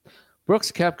Brooks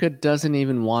Koepka doesn't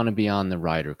even want to be on the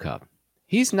Ryder Cup.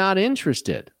 He's not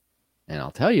interested. And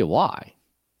I'll tell you why.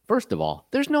 First of all,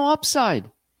 there's no upside.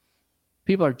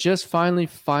 People are just finally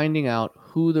finding out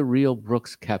who the real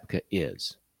Brooks Koepka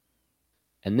is.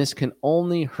 And this can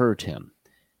only hurt him.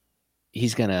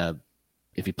 He's going to,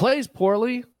 if he plays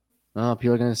poorly,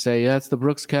 people are going to say, yeah, it's the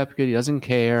Brooks Koepka. He doesn't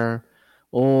care.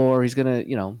 Or he's going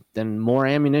to, then more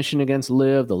ammunition against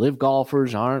LIV. The LIV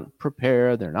golfers aren't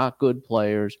prepared. They're not good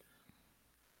players.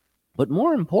 But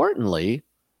more importantly,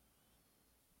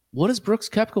 what does Brooks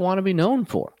Koepka want to be known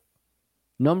for?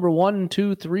 Number 1,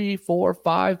 2, 3, 4,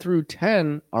 5 through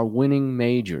 10 are winning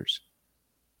majors.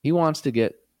 He wants to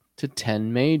get to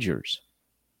 10 majors.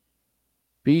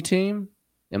 B team,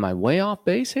 am I way off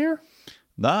base here?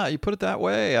 Nah, you put it that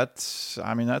way. That's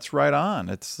right on.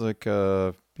 It's like,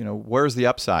 where's the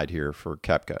upside here for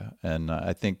Koepka? And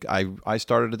I think I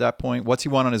started at that point. What's he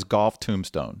want on his golf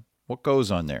tombstone? What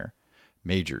goes on there?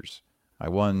 Majors. I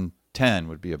won 10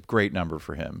 would be a great number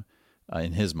for him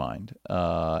in his mind.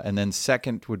 And then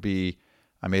second would be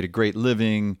I made a great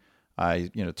living. I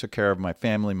took care of my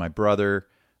family, my brother,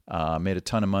 made a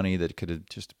ton of money that could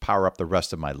just power up the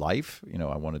rest of my life.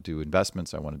 I want to do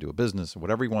investments. I want to do a business,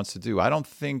 whatever he wants to do. I don't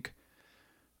think,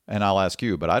 and I'll ask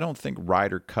you, but I don't think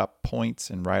Ryder Cup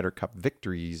points and Ryder Cup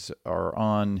victories are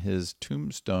on his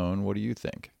tombstone. What do you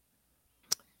think?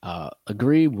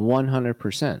 Agree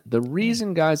 100%. The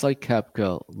reason guys like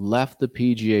Koepka left the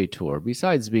PGA Tour,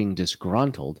 besides being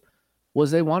disgruntled, was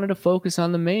they wanted to focus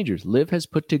on the majors. LIV has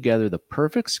put together the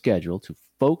perfect schedule to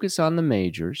focus on the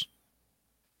majors,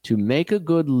 to make a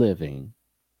good living,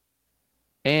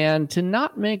 and to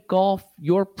not make golf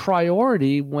your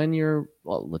priority when you're,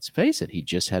 well, let's face it,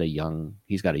 he's got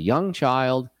a young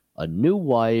child, a new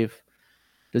wife.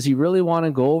 Does he really want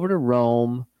to go over to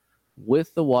Rome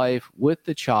with the wife, with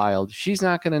the child? She's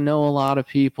not going to know a lot of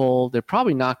people. They're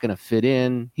probably not going to fit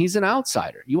in. He's an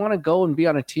outsider. You want to go and be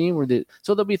on a team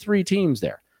so there'll be 3 teams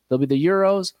there. There'll be the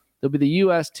Euros, there'll be the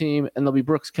U.S. team, and there'll be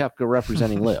Brooks Koepka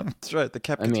representing LIV. That's right, the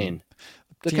Koepka team.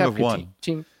 The team of one.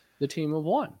 The team of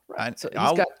one. Right. So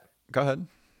go ahead.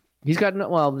 He's got no.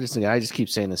 Well, I just keep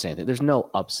saying the same thing. There's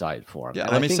no upside for him. Yeah.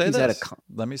 Let me say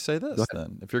this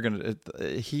then. If you're gonna,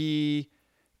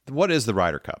 what is the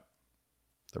Ryder Cup?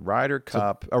 The Ryder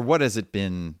Cup, or what has it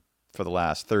been for the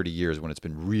last 30 years when it's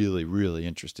been really, really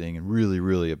interesting and really,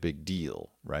 really a big deal,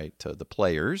 right, to the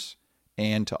players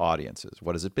and to audiences?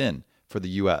 What has it been for the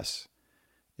U.S.?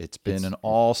 It's been an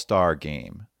all-star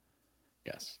game.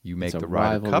 Yes. You make the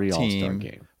Ryder Cup team.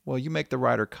 Game. Well, you make the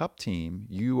Ryder Cup team,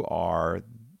 you are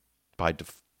by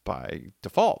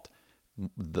default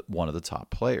one of the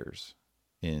top players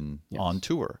on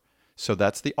tour. So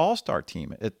that's the all-star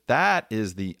team. That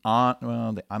is I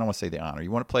don't want to say the honor.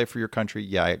 You want to play for your country?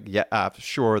 Yeah,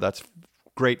 sure. That's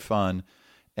great fun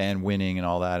and winning and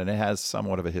all that. And it has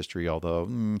somewhat of a history, although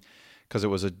because it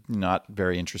was not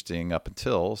very interesting up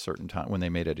until a certain time when they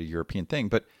made it a European thing.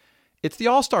 But it's the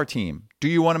all-star team. Do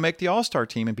you want to make the all-star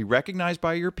team and be recognized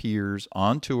by your peers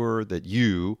on tour that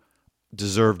you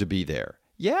deserve to be there?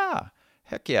 Yeah.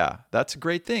 Heck yeah. That's a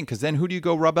great thing, because then who do you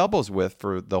go rub elbows with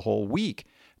for the whole week?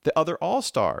 The other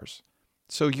all-stars.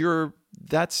 So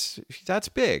that's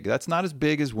big. That's not as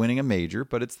big as winning a major,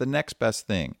 but it's the next best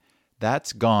thing.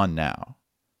 That's gone now.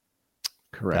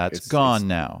 Correct. That's gone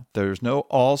now. There's no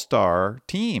all-star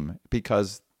team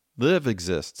because LIV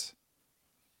exists.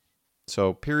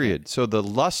 So period. So the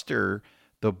luster,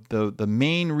 the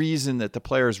main reason that the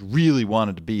players really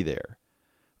wanted to be there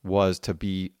was to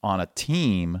be on a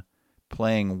team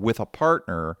playing with a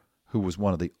partner who was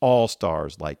one of the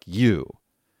all-stars like you.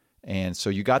 And so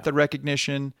you got the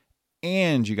recognition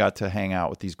and you got to hang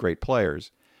out with these great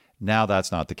players. Now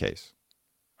that's not the case.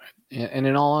 And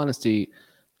in all honesty,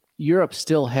 Europe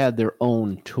still had their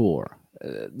own tour.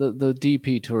 The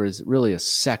DP tour is really a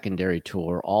secondary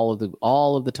tour. All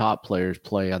of the top players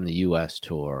play on the U.S.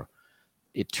 tour.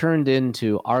 It turned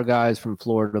into our guys from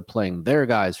Florida playing their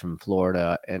guys from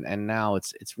Florida, and now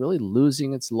it's really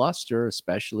losing its luster,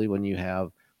 especially when you have,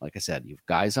 like I said, you've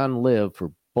guys on LIV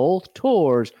for both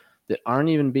tours that aren't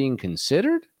even being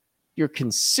considered. You're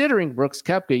considering Brooks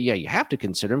Koepka. Yeah, you have to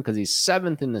consider him because he's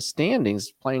 7th in the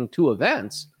standings playing 2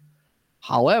 events.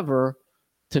 However,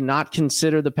 to not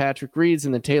consider the Patrick Reeds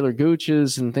and the Taylor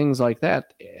Gooches and things like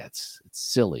that, it's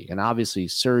silly. And obviously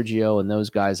Sergio and those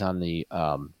guys on the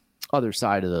other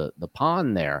side of the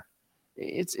pond there,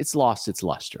 it's lost its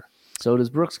luster. So does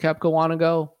Brooks Koepka want to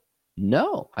go?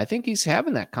 No. I think he's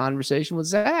having that conversation with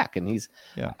Zach, and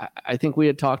I think we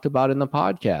had talked about in the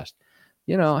podcast.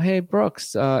 hey,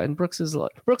 Brooks, and Brooks is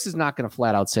not going to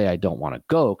flat out say I don't want to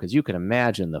go, because you can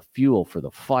imagine the fuel for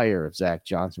the fire if Zach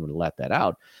Johnson would let that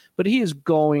out. But he is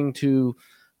going to,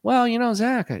 well,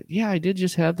 Zach, I did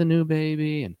just have the new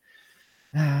baby, and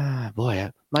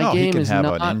boy, my game is not. He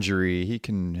can have an injury. He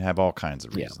can have all kinds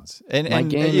of reasons, and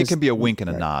game it can be a wink and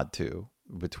a nod too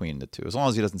between the two, as long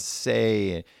as he doesn't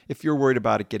say. If you're worried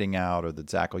about it getting out or that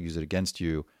Zach will use it against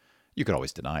you. You could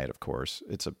always deny it, of course.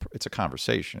 It's a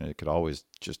conversation. It could always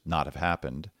just not have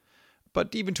happened.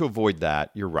 But even to avoid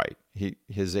that, you're right.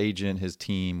 His agent, his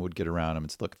team would get around him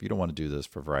and say, look, if you don't want to do this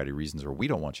for a variety of reasons, or we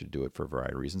don't want you to do it for a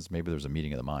variety of reasons, maybe there's a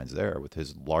meeting of the minds there with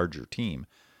his larger team.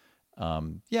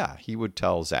 He would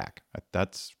tell Zach.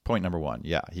 That's point number one.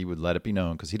 Yeah, he would let it be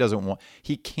known because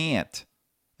he can't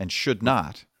and should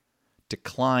not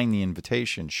decline the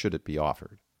invitation should it be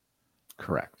offered.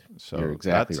 Correct. So you're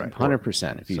exactly right.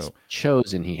 100%. If he's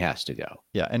chosen, he has to go.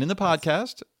 Yeah. And in the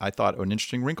podcast, I thought an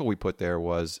interesting wrinkle we put there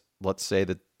was, let's say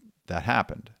that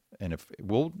happened. And if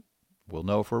we'll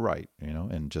know if we're right,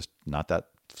 and just not that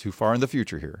too far in the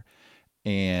future here.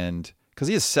 And because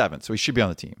he is 7, so he should be on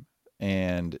the team.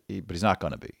 But he's not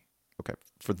going to be. Okay.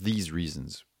 For these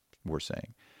reasons we're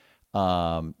saying.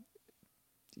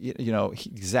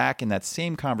 Zach in that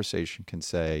same conversation can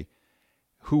say,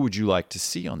 who would you like to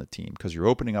see on the team? Because you're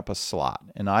opening up a slot.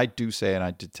 And I do say, and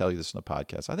I did tell you this in the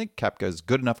podcast, I think Koepka is a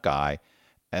good enough guy,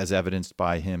 as evidenced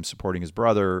by him supporting his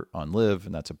brother on LIV,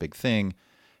 and that's a big thing,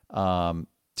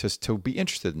 to be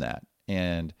interested in that.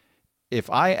 And if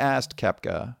I asked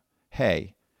Koepka,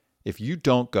 hey, if you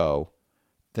don't go,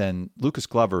 then Lucas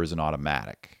Glover is an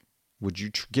automatic. Would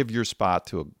you give your spot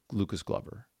to a Lucas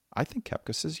Glover? I think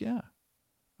Koepka says yeah.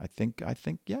 I think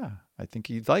yeah. I think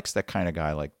he likes that kind of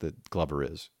guy like that Glover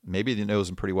is. Maybe he knows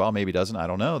him pretty well. Maybe he doesn't. I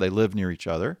don't know. They live near each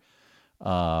other.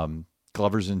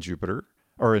 Glover's in Jupiter,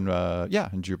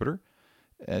 in Jupiter.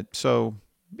 So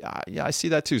I see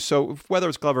that too. So whether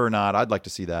it's Glover or not, I'd like to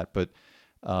see that, but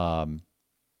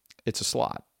it's a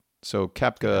slot. So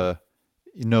Koepka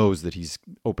knows that he's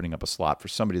opening up a slot for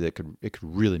somebody that could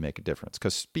really make a difference,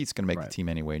 because Spieth's going to make the team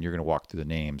anyway, and you're going to walk through the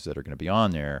names that are going to be on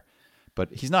there.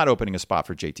 But he's not opening a spot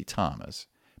for JT Thomas,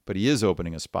 but he is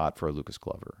opening a spot for a Lucas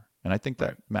Glover. And I think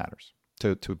that matters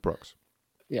to Brooks.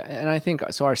 Yeah, and I think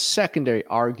so. Our secondary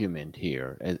argument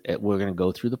here, we're going to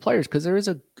go through the players, because there's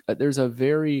a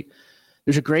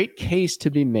great case to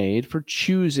be made for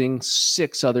choosing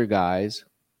 6 other guys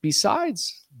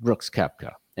besides Brooks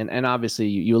Koepka. And obviously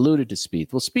you alluded to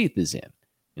Spieth. Well, Spieth is in.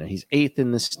 He's 8th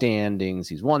in the standings.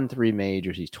 He's won 3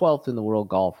 majors. He's 12th in the world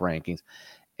golf rankings.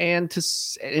 And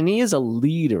he is a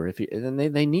leader. And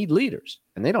they need leaders,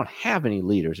 and they don't have any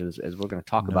leaders, as we're going to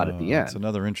talk about at the end. That's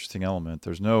another interesting element.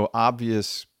 There's no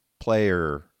obvious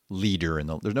player leader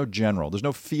there's no general. There's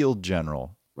no field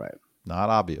general. Right. Not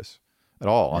obvious at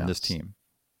all on this team.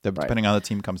 Depending on how the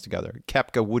team comes together,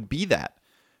 Koepka would be that.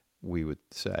 We would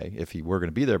say if he were going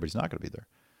to be there, but he's not going to be there.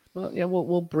 Well, yeah,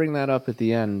 we'll bring that up at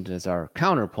the end as our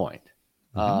counterpoint.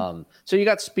 Mm-hmm. So you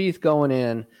got Spieth going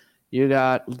in. You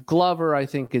got Glover, I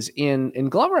think, is in.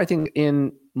 And Glover, I think,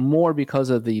 in more because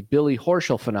of the Billy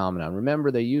Horschel phenomenon.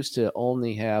 Remember, they used to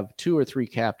only have 2 or 3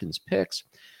 captains' picks.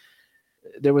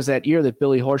 There was that year that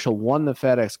Billy Horschel won the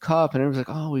FedEx Cup, and it was like,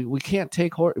 oh, we can't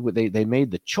take Horschel. They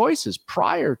made the choices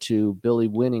prior to Billy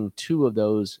winning 2 of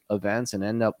those events and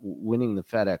end up winning the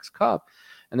FedEx Cup.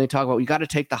 And they talk about, we got to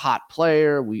take the hot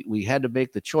player. We had to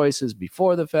make the choices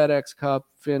before the FedEx Cup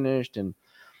finished. And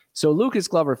so Lucas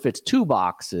Glover fits 2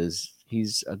 boxes.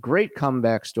 He's a great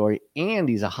comeback story, and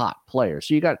he's a hot player.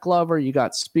 So you got Glover, you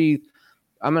got Spieth.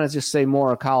 I'm going to just say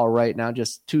Morikawa right now,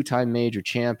 just 2-time major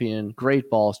champion, great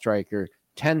ball striker,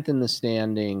 10th in the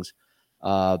standings,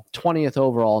 20th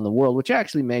overall in the world, which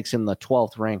actually makes him the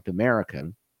 12th ranked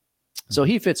American. So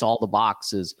he fits all the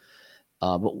boxes,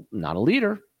 but not a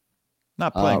leader.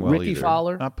 Not playing well Ricky either.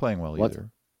 Fowler. Not playing well either.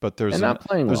 But there's well.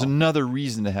 Another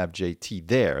reason to have JT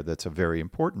there. That's a very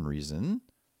important reason.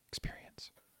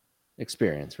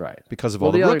 Experience, right? Because of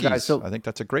all the rookies. Guys, I think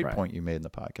that's a great point you made in the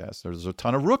podcast. There's a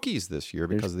ton of rookies this year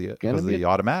because of the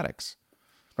automatics.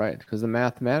 Right, because the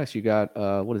mathematics. You got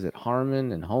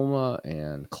Harmon and Homa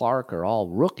and Clark are all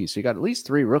rookies. So you got at least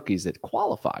 3 rookies that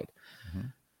qualified. Mm-hmm.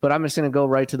 But I'm just going to go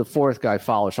right to the 4th guy,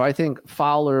 Fowler. So I think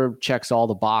Fowler checks all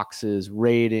the boxes,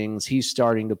 ratings. He's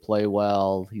starting to play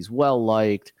well. He's well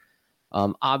liked.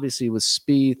 Obviously, with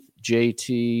Spieth,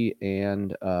 JT,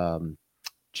 and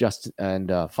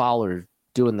Fowler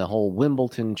doing the whole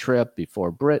Wimbledon trip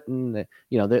before Britain.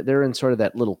 They're in sort of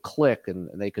that little clique, and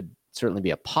they could certainly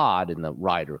be a pod in the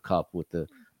Ryder Cup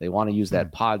they want to use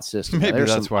that pod system. Maybe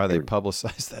that's why they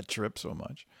publicize that trip so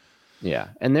much. Yeah,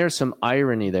 and there's some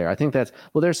irony there. I think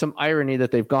there's some irony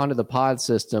that they've gone to the pod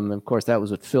system. And of course, that was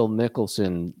what Phil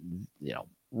Mickelson,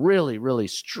 really, really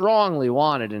strongly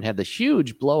wanted, and had the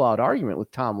huge blowout argument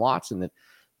with Tom Watson that,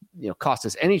 cost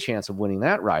us any chance of winning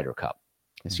that Ryder Cup.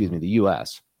 Excuse me, the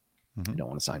U.S. I don't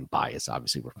want to sign bias.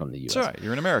 Obviously, we're from the U.S. That's all right.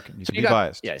 You're an American. You can be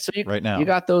biased. Yeah. So right now, you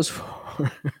got those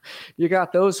four. You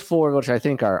got those four, which I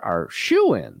think are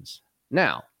shoe-ins.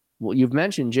 Now, well, you've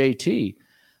mentioned JT.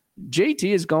 JT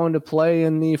is going to play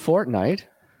in the Fortnite.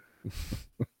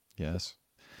 Yes.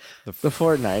 The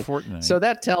Fortnite. So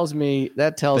that tells me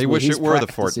they wish it were the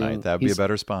Fortnite. That would be a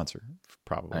better sponsor,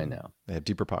 probably. I know. They have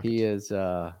deeper pockets. He is,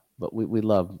 but we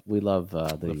love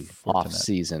the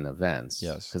off-season events.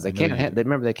 Yes, because they can't.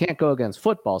 Remember, they can't go against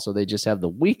football, so they just have the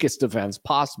weakest events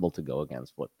possible to go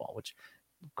against football. Which,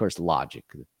 of course, logic,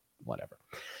 whatever.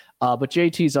 But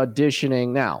JT's auditioning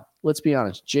now. Let's be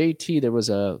honest. JT, there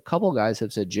was a couple guys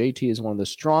have said JT is one of the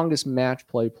strongest match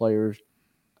play players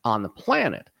on the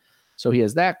planet. So he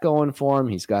has that going for him.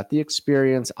 He's got the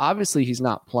experience. Obviously, he's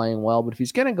not playing well, but if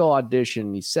he's going to go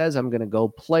audition, he says, I'm going to go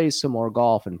play some more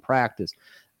golf and practice.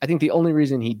 I think the only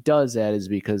reason he does that is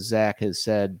because Zach has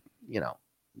said,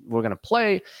 we're going to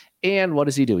play. And what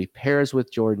does he do? He pairs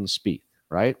with Jordan Spieth,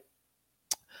 right?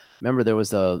 Remember, there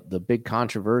was the big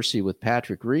controversy with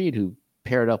Patrick Reed, who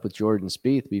paired up with Jordan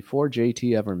Spieth before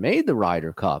JT ever made the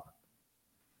Ryder Cup.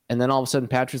 And then all of a sudden,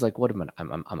 Patrick's like, what am I?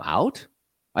 I'm out?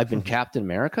 I've been Captain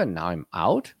America, and now I'm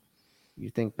out? You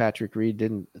think Patrick Reed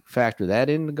didn't factor that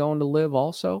into going to live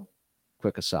also?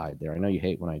 Quick aside there. I know you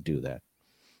hate when I do that.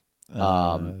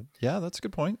 Yeah, that's a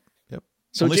good point. Yep.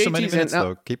 So only JT's so many minutes,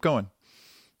 though. Keep going.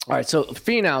 All right, so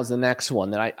Finau's the next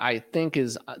one that I think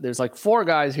is there's like four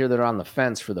guys here that are on the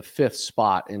fence for the fifth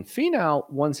spot. And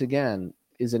Finau, once again,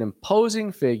 is an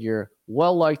imposing figure,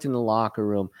 well-liked in the locker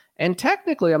room. And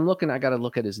technically, I got to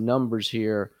look at his numbers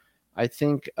here. I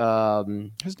think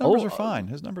his numbers are fine.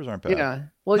 His numbers aren't bad. Yeah.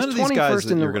 Well, none of these guys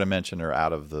that you're going to mention are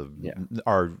out of the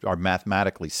are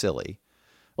mathematically silly.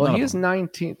 Well, he is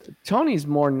 19th. Tony's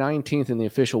more 19th in the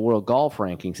official world golf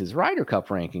rankings. His Ryder Cup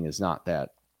ranking is not that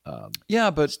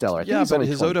stellar. But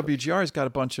his OWGR's got a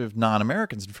bunch of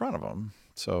non-Americans in front of him.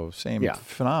 So same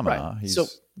phenomena. Right.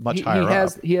 He's much higher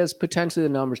up. He has potentially the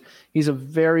numbers. He's a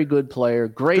very good player,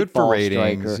 great ball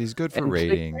striker. He's good for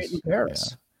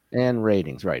ratings. And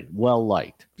ratings, right. Well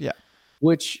liked. Yeah.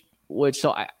 Which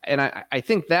I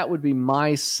think that would be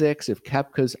my 6 if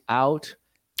Koepka's out.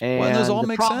 And those all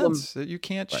make sense. You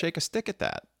can't shake a stick at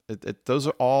that. Those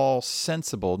are all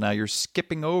sensible. Now you're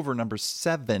skipping over number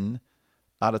 7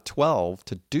 out of 12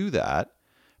 to do that.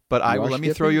 But let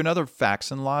me throw you another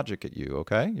facts and logic at you.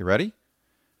 Okay, you ready?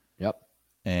 Yep.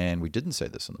 And we didn't say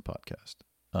this in the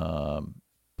podcast,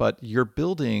 but you're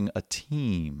building a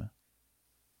team.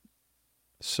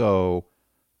 So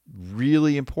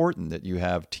really important that you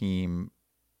have team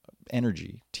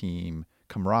energy, team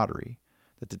camaraderie,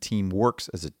 that the team works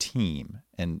as a team.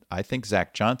 And I think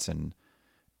Zach Johnson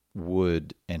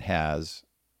would and has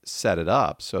set it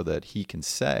up so that he can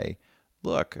say,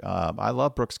 look, I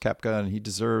love Brooks Koepka and he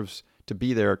deserves to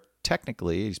be there.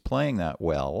 Technically, he's playing that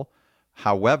well.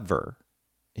 However,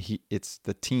 it's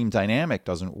the team dynamic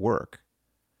doesn't work.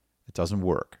 It doesn't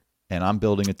work. And I'm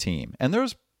building a team. And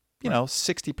there's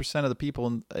 60% of the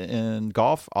people in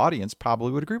golf audience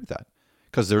probably would agree with that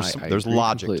because there's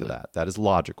logic completely to that. That is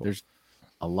logical. There's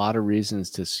a lot of reasons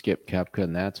to skip Koepka,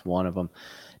 and that's one of them.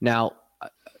 Now,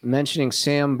 mentioning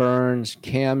Sam Burns,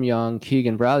 Cam Young,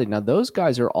 Keegan Bradley. Now, those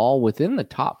guys are all within the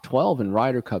top 12 in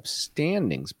Ryder Cup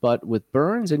standings. But with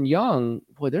Burns and Young,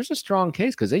 boy, there's a strong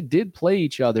case because they did play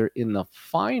each other in the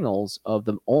finals of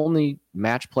the only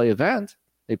match play event.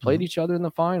 They played each other in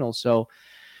the finals. So,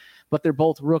 but they're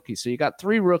both rookies. So you got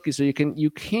 3 rookies. So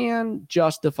you can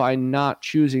justify not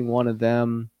choosing one of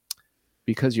them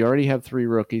because you already have 3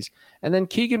 rookies. And then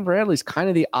Keegan Bradley's kind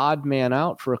of the odd man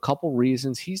out for a couple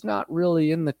reasons. He's not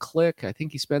really in the clique. I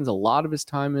think he spends a lot of his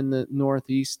time in the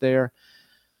Northeast there.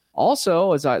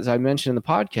 Also, as I mentioned in the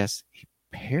podcast, he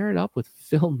paired up with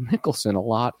Phil Mickelson a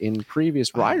lot in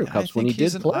previous Ryder Cups when he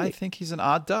did play. I think he's an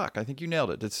odd duck. I think you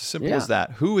nailed it. It's as simple as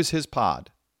that. Who is his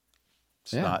pod?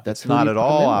 It's not at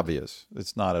all obvious.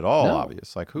 It's not at all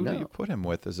obvious. Like, who do you put him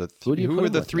with? Who are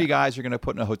the 3 guys you're going to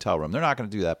put in a hotel room? They're not going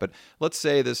to do that. But let's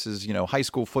say this is, high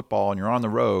school football and you're on the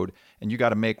road and you got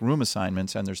to make room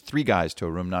assignments and there's 3 guys to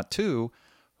a room, not 2.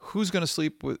 Who's going to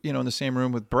sleep with, in the same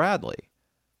room with Bradley?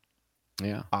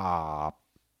 Yeah.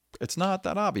 It's not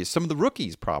that obvious. Some of the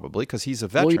rookies probably because he's a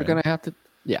veteran. Well, you're going to have to.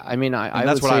 Yeah, I mean, I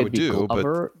that's would what say I it'd would be do.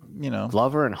 Glover, But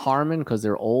Glover and Harman because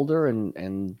they're older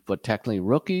but technically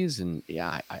rookies. And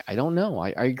yeah, I don't know. I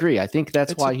agree. I think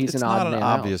that's why he's an odd man out. It's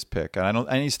not an obvious pick.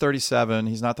 And he's 37.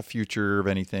 He's not the future of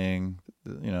anything.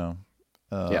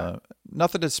 Nothing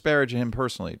to disparage him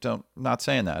personally. I'm not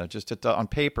saying that. It's just on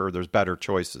paper, there's better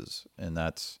choices, and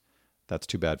that's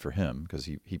too bad for him because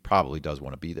he probably does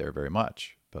want to be there very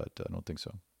much, but I don't think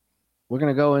so. We're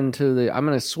going to go into I'm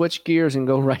going to switch gears and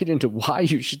go right into why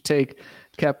you should take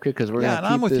Koepka because we're going to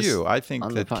keep I'm with this you. I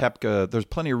think that Koepka, there's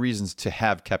plenty of reasons to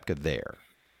have Koepka there.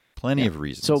 Plenty of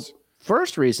reasons. So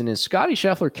first reason is Scottie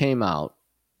Scheffler came out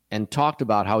and talked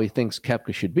about how he thinks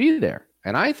Koepka should be there.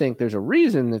 And I think there's a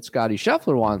reason that Scottie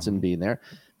Scheffler wants him being there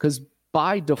because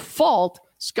by default,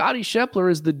 Scottie Scheffler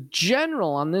is the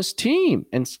general on this team.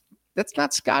 And that's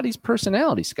not Scottie's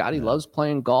personality. Scottie loves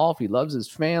playing golf. He loves his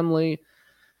family.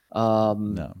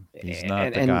 No, he's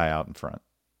not the guy out in front.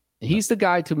 He's the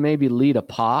guy to maybe lead a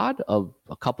pod of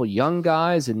a couple young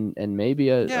guys and maybe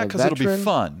a because it'll be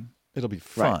fun. It'll be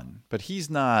fun, right. But he's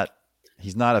not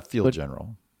a field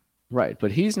general. Right,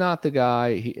 but he's not the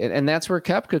guy, and that's where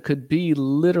Koepka could be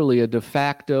literally a de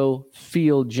facto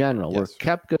field general, where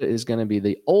Koepka is going to be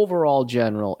the overall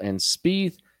general, and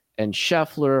Spieth and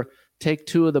Scheffler take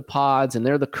two of the pods, and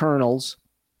they're the colonels,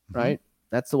 right?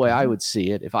 That's the way I would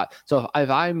see it. If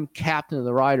I'm captain of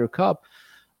the Ryder Cup,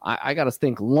 I got to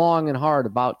think long and hard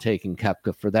about taking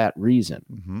Koepka for that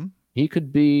reason. He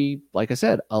could be, like I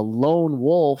said, a lone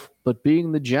wolf, but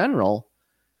being the general.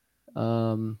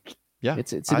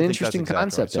 It's an interesting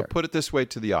concept. Right. So put it this way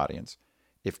to the audience: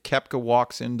 if Koepka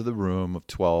walks into the room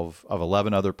of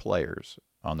 11 other players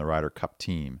on the Ryder Cup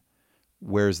team,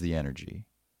 where's the energy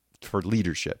for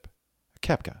leadership?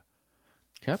 Koepka,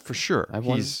 for sure.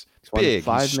 He's big,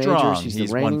 he's strong.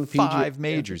 He's won 5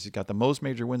 majors. He's got the most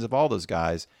major wins of all those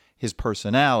guys. His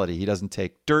personality, he doesn't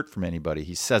take dirt from anybody.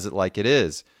 He says it like it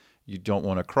is. You don't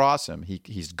want to cross him.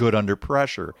 He's good under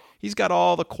pressure. He's got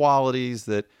all the qualities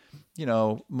that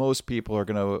most people are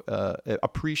going to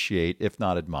appreciate, if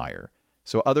not admire.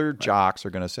 So other jocks are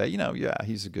going to say,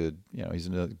 he's a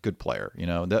good player.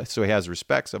 So he has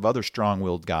respects of other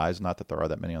strong-willed guys. Not that there are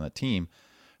that many on the team,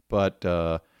 but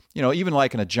even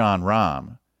like in a Jon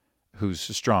Rahm, who's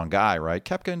a strong guy, right?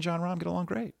 Koepka and Jon Rahm get along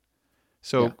great.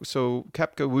 So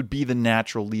Koepka would be the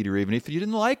natural leader, even if you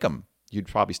didn't like him, you'd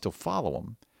probably still follow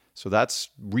him. So that's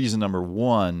reason number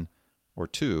 1 or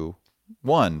 2.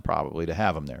 1 probably to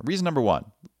have him there. Reason number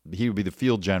 1, he would be the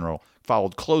field general,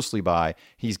 followed closely by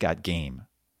he's got game.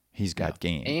 He's got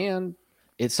game.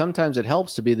 And sometimes it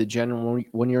helps to be the general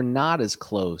when you're not as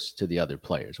close to the other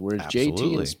players. Whereas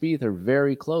JT and Spieth are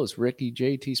very close. Ricky,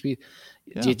 JT,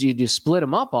 Spieth, you split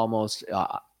them up almost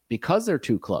because they're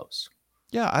too close.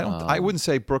 Yeah, I wouldn't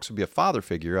say Brooks would be a father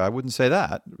figure. I wouldn't say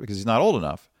that because he's not old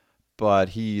enough. But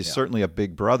he's certainly a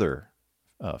big brother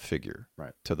figure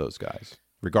to those guys,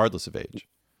 regardless of age.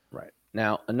 Right.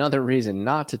 Now, another reason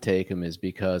not to take him is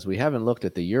because we haven't looked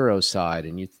at the Euro side,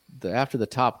 and after the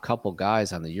top couple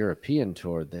guys on the European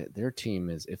tour, their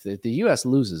team is, if the U.S.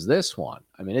 loses this one,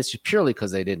 I mean, it's purely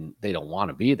because they don't want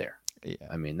to be there. Yeah.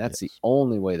 I mean, that's the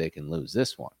only way they can lose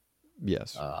this one.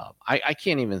 Yes. I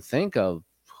can't even think of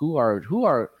who's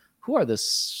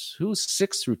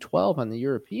 6 through 12 on the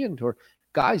European tour,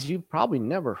 guys you've probably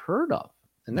never heard of,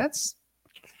 and that's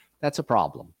a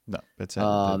problem. No, it's a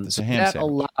ham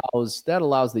sandwich. That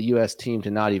allows the U.S. team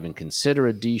to not even consider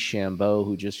a DeChambeau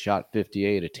who just shot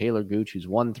 58, a Taylor Gooch who's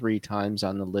won 3 times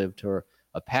on the LIV Tour,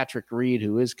 a Patrick Reed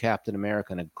who is Captain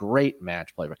America and a great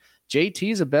match player.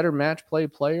 JT's a better match play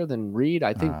player than Reed.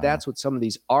 I think that's what some of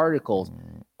these articles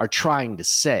are trying to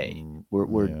say.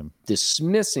 We're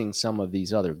dismissing some of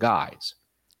these other guys.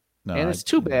 No, and it's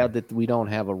too bad that we don't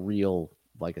have a real,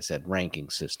 like I said, ranking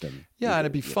system. Yeah, and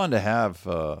it'd be fun to have.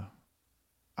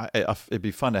 It'd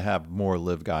be fun to have more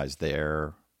LIV guys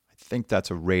there. I think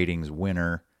that's a ratings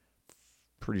winner.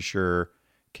 Pretty sure.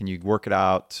 Can you work it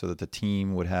out so that the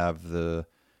team would have the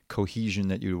cohesion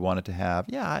that you want it to have?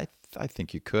 Yeah, I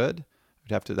think you could.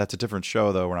 We'd have to. That's a different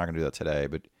show, though. We're not going to do that today,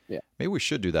 but maybe we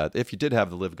should do that. If you did have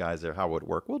the LIV guys there, how would it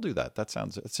work? We'll do that.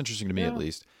 It's interesting to me at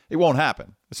least. It won't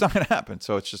happen. It's not going to happen.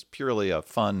 So it's just purely a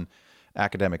fun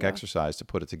academic exercise to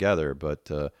put it together.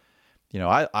 But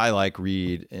I like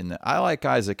Reed, and I like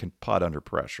guys that can putt under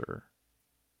pressure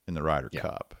in the Ryder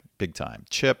Cup, big time.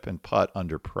 Chip and putt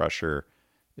under pressure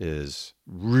is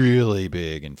really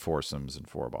big in foursomes and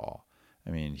 4-ball. I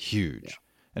mean, huge,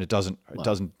 and it doesn't.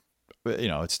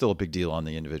 It's still a big deal on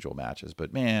the individual matches.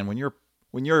 But man, when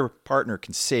your partner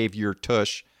can save your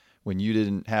tush when you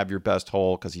didn't have your best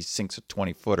hole because he sinks a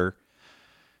 20-footer,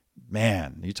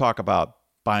 man, you talk about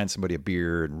buying somebody a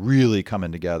beer and really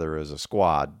coming together as a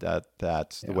squad.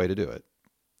 That's the way to do it.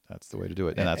 That's the way to do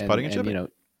it. And that's putting and chipping.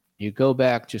 You go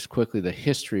back just quickly, the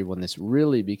history when this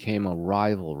really became a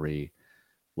rivalry,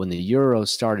 when the Euros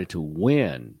started to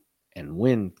win and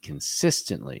win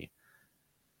consistently.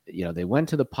 They went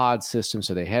to the pod system,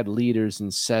 so they had leaders in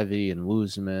Seve and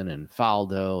Woosman and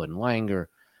Faldo and Langer.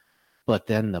 But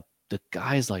then the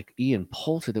guys like Ian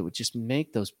Poulter that would just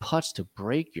make those putts to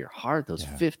break your heart, those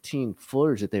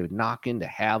 15-footers that they would knock in to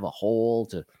have a hole,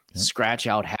 to scratch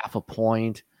out half a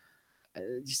point.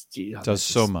 It does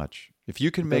so much. If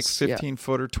you can make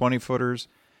 15-footer, 20-footers,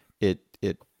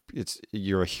 it's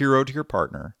you're a hero to your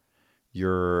partner.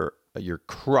 You're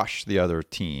crush the other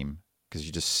team because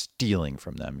you're just stealing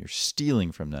from them. You're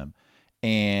stealing from them,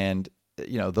 and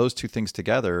those two things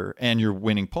together, and you're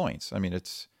winning points. I mean,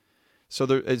 it's so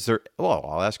there. Is there? Well,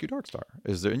 I'll ask you, Darkstar.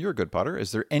 Is there? And you're a good putter.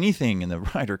 Is there anything in the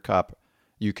Ryder Cup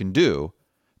you can do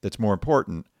that's more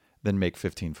important than make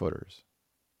 15-footers?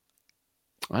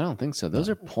 I don't think so. Those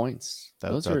are points.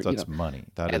 That's money.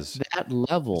 That is that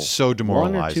level. So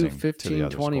demoralizing. 1 or 2 15,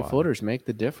 20-footers make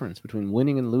the difference between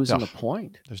winning and losing a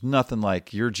point. There's nothing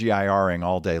like you're GIRing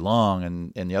all day long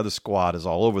and the other squad is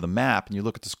all over the map and you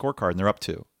look at the scorecard and they're up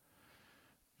 2.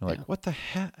 You're like, what the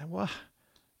heck? What?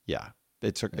 Yeah,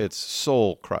 it's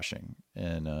soul crushing,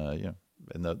 and and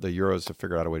the Euros have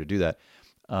figured out a way to do that.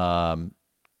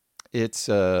 It's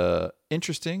a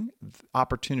interesting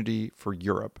opportunity for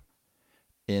Europe,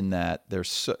 in that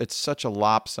it's such a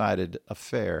lopsided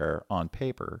affair on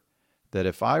paper that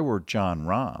if I were John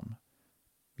Rahm,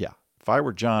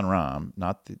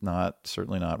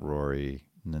 certainly not Rory,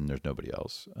 and then there's nobody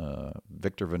else,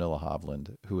 Victor Vanilla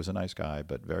Hovland, who is a nice guy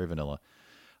but very vanilla.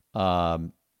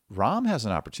 Rahm has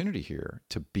an opportunity here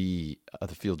to be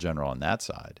the field general on that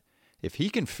side. If he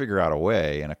can figure out a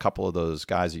way, and a couple of those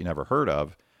guys that you never heard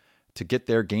of, to get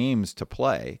their games to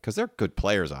play, because they're good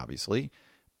players, obviously.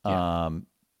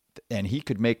 And he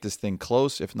could make this thing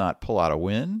close, if not pull out a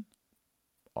win.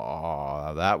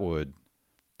 Oh, that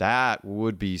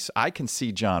would be. I can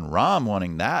see John Rahm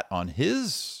wanting that on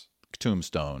his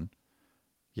tombstone.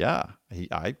 Yeah,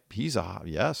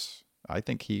 yes. I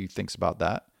think he thinks about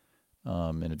that.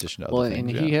 In addition to other things,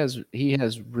 and he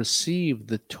has received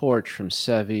the torch from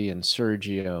Seve and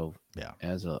Sergio.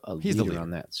 As a leader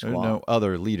on that squad. There's no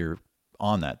other leader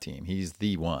on that team. He's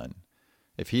the one.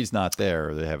 If he's not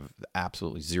there, they have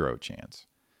absolutely zero chance.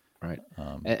 Right.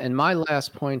 And my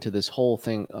last point to this whole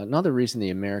thing, another reason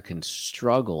the Americans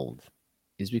struggled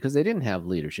is because they didn't have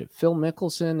leadership. Phil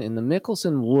Mickelson, in the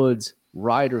Mickelson-Woods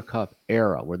Ryder Cup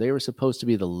era, where they were supposed to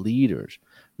be the leaders.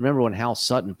 Remember when Hal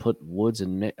Sutton put Woods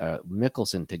and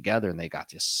Mickelson together and they got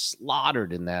just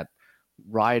slaughtered in that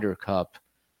Ryder Cup?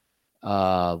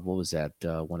 What was that?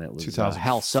 When it was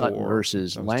Hal Sutton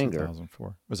versus Langer. 2004.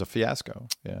 It was a fiasco.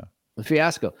 Yeah. A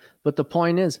fiasco. But the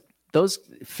point is,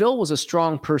 Phil was a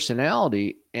strong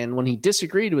personality, and when he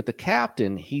disagreed with the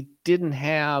captain, he didn't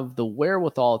have the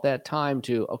wherewithal at that time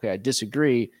to, I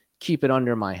disagree, keep it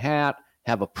under my hat,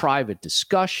 have a private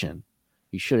discussion.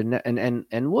 He should have,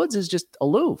 and Woods is just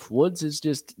aloof. Woods is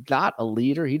just not a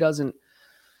leader. He doesn't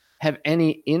have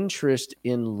any interest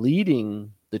in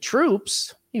leading the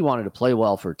troops. He wanted to play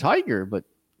well for Tiger, but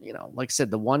like I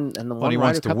said, the one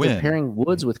Ryder Cup, they're pairing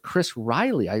Woods with Chris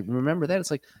Riley. I remember that.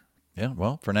 It's like, yeah,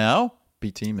 well, for now,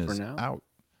 B team is out.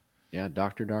 Yeah,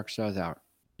 Dr. Darkstar's out.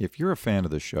 If you're a fan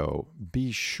of the show,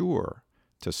 be sure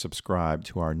to subscribe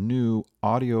to our new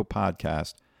audio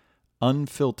podcast,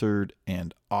 Unfiltered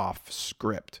and Off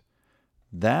Script.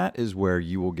 That is where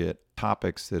you will get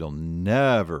topics that'll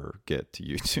never get to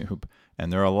YouTube.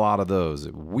 And there are a lot of those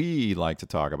that we like to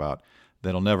talk about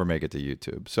that'll never make it to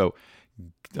YouTube. So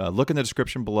look in the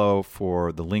description below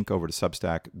for the link over to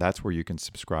Substack. That's where you can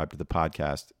subscribe to the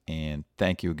podcast. And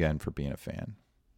thank you again for being a fan.